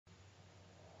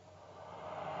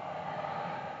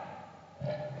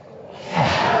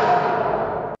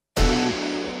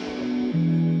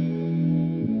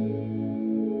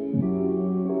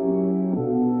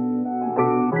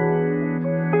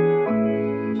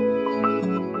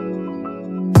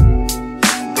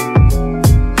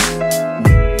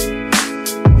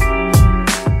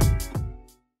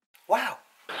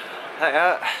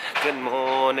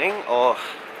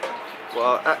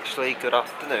Well, actually, good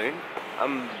afternoon.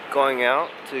 I'm going out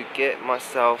to get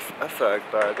myself a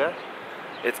Fergburger.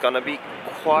 It's gonna be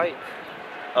quite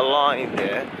a line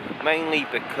there, mainly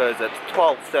because it's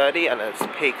 12:30 and it's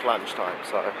peak lunchtime.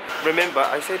 So remember,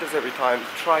 I say this every time,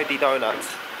 try the donuts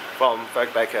from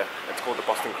Fergburger. It's called the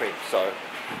Boston Cream, so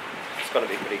it's gonna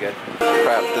be pretty good.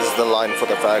 Crap, this is the line for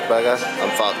the Fergburger.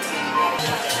 I'm fucked.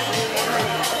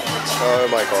 Oh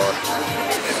my god.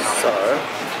 So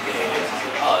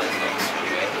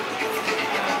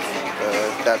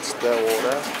that's the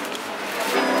order.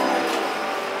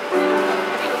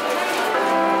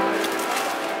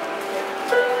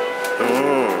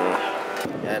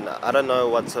 And I don't know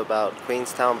what's about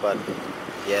Queenstown, but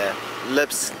yeah,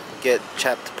 lips get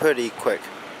chapped pretty quick,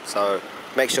 so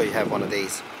make sure you have one of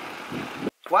these.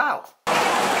 Wow! Oh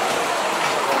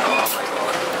my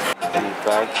god.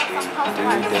 Feedback we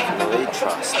do definitely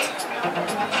trust.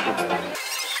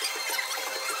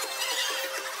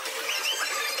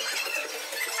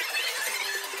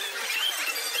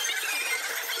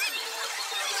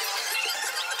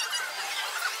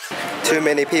 Too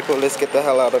many people, let's get the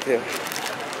hell out of here.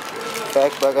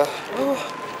 Fergburger. Oh.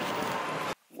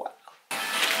 Wow.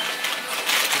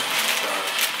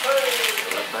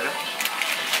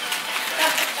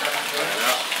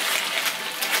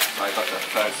 So I got the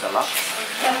Ferg Deluxe.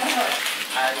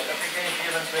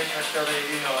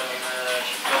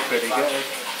 Pretty good.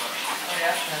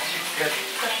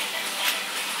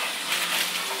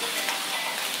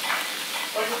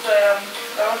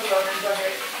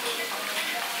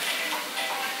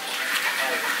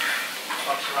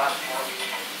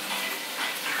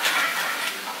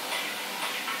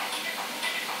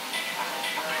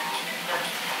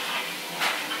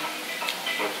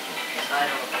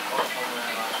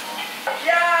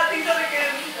 Ja, die zat ik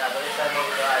in. Ja, dat is daar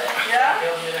mogen draaien. Ja? Ik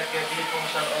wil niet dat ik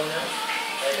bierpomps aan ownen.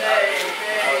 Nee.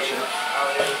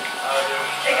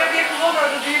 Ik heb hier gewonnen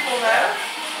aan de bierpomp, hè?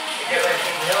 Ik heb echt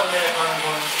heel middag lang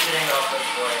gewoon iedereen altijd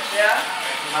voor je. Ja?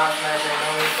 En die maat van mij zei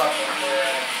nou weer pakken.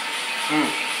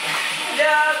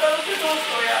 Ja, dat is het ook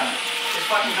zo, ja. Dus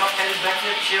pak die grap, hele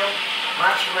backflip, chill.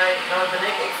 Maatje van mij, nou ben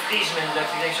ik vries hem in de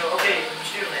lucht. Ik denk zo, oké, het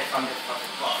bestuur nee, pak dit.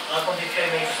 Dan komt die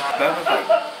 2 meter van.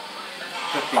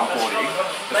 1540.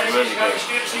 It's really good.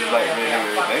 It's like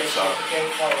really big, so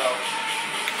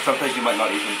sometimes you might not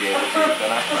even be able to do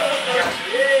that.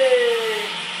 Yay!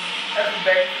 Even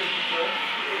backflip terug.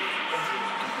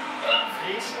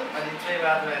 Vries, maar die 2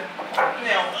 waren weer.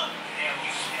 Nee.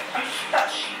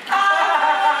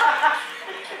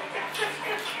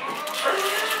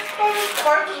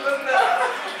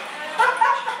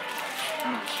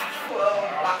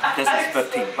 This is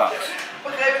 $15.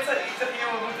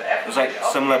 It's like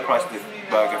similar price to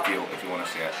Burger Fuel if you want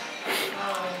to see it.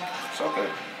 So good.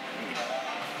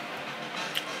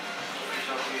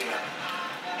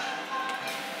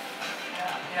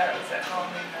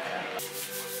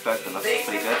 Ferg Deluxe is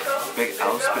pretty good. Big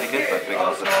L's pretty good, but Big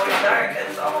L's is pretty good.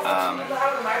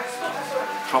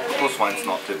 Tropical Swine's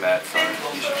not too bad, so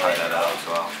you should try that out as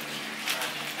well.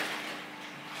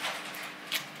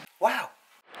 Wow!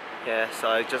 Yeah, so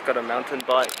I just got a mountain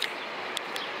bike.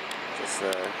 Just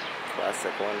a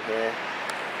classic one here.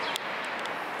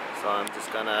 So I'm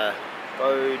just gonna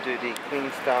go do the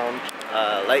Queenstown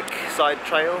lakeside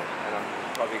trail, and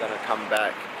I'm probably gonna come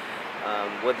back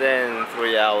within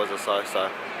 3 hours or so, so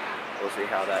we'll see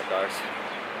how that goes.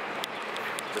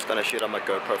 Just gonna shoot on my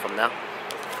GoPro from now.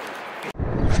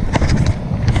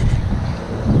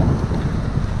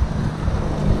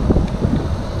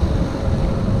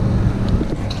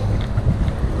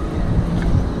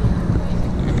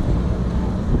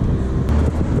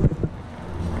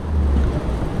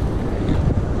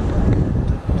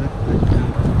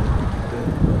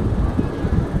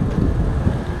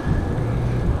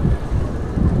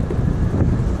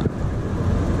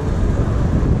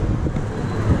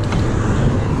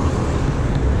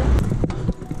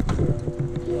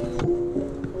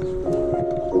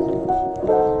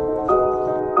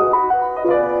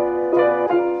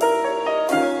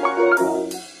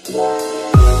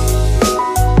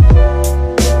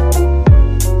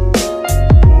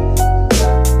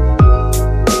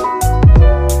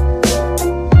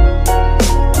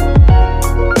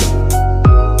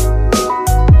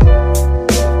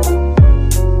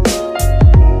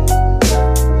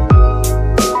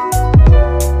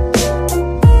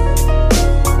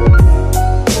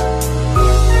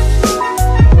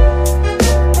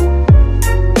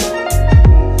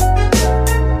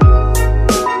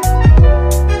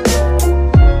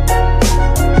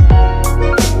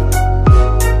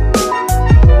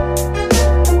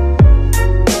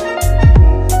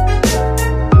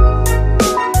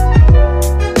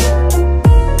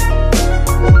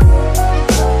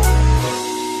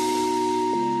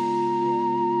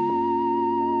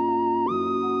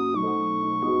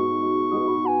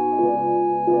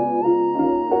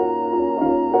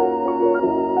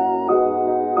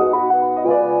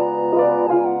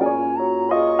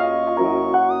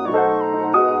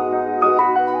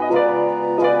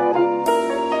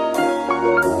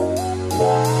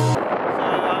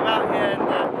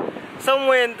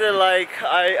 kinda like,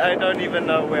 I don't even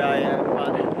know where I am,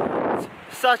 but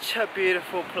it's such a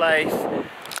beautiful place.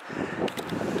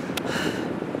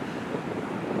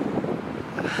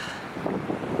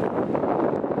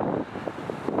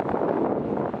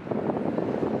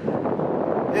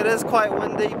 It is quite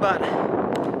windy, but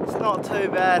it's not too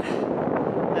bad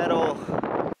at all.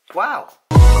 Wow!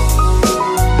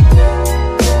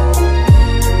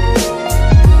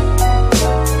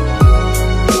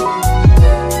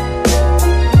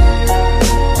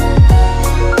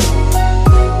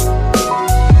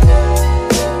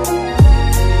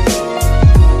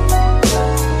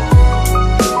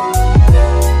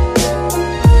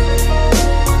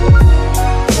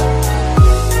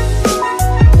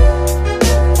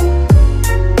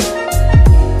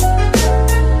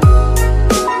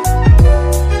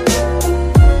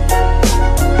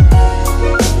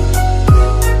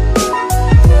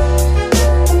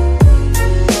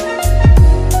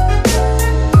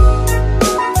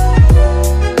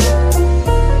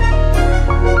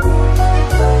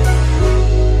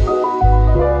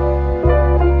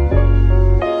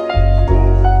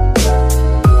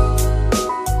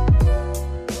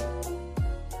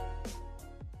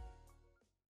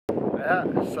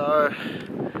 So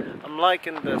I'm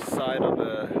liking this side of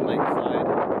the lakeside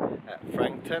at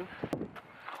Frankton.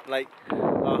 Like,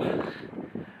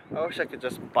 I wish I could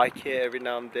just bike here every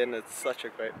now and then. It's such a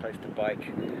great place to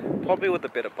bike. Probably with a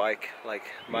better bike. Like,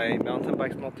 my mountain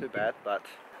bike's not too bad, but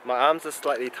my arms are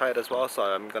slightly tired as well, so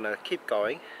I'm gonna keep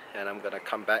going and I'm gonna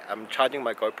come back. I'm charging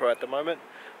my GoPro at the moment.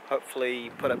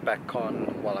 Hopefully put it back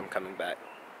on while I'm coming back.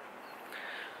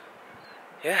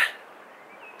 Yeah,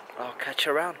 I'll catch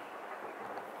you around.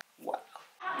 Wow.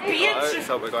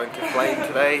 So we're going to Flame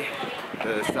today,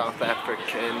 the South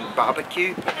African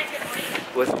barbecue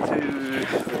with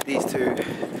these two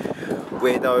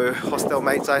weirdo hostel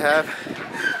mates I have.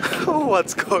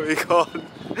 What's going on?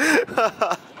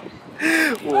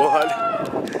 What?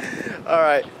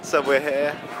 Alright, so we're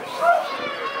here.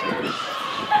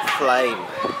 Flame.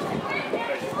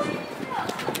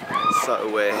 So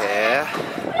we're here.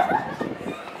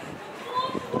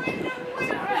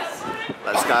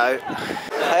 Let's go.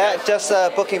 Just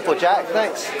booking for Jack,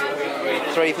 thanks.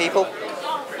 3 people.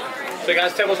 So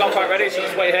guys, table's not quite ready, so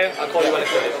just wait here. I'll call you when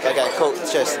it's ready. Okay, cool.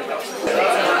 Cheers.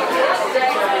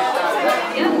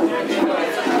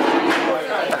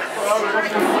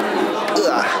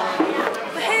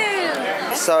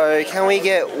 So can we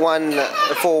get one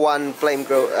for one flame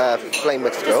grill, flame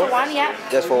mixed grill? Just for one, yeah.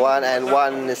 Just for one, and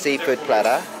one seafood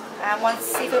platter. One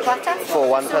seafood platter. For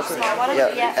one person?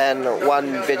 Yeah. And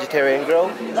one vegetarian grill?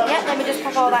 Yeah, let me just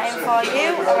pop all that in for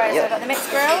you. Alright, so I've got the mixed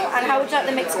grill. And how would you like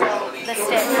the mixed grill? The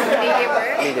stick? Medium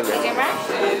rare? Medium rare.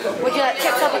 Would you like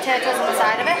chips or potatoes on the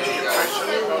side of it?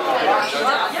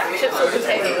 Chips or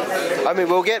potatoes? I mean,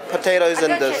 we'll get potatoes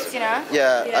in this. Chips, you know?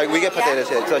 Yeah, we get potatoes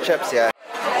here. So chips, yeah.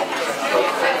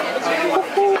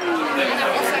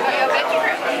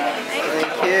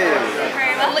 Thank you.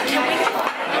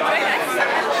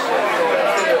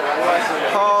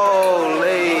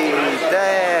 Holy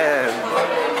damn!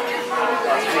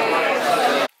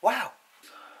 Wow!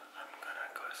 I'm gonna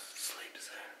go to sleep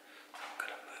soon. I'm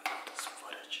gonna move all this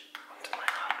footage onto my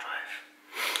hard drive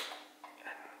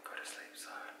and go to sleep.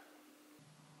 So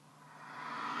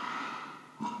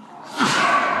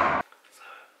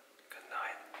good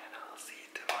night, and I'll see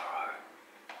you tomorrow.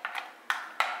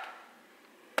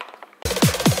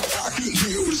 I can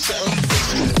hear the sound.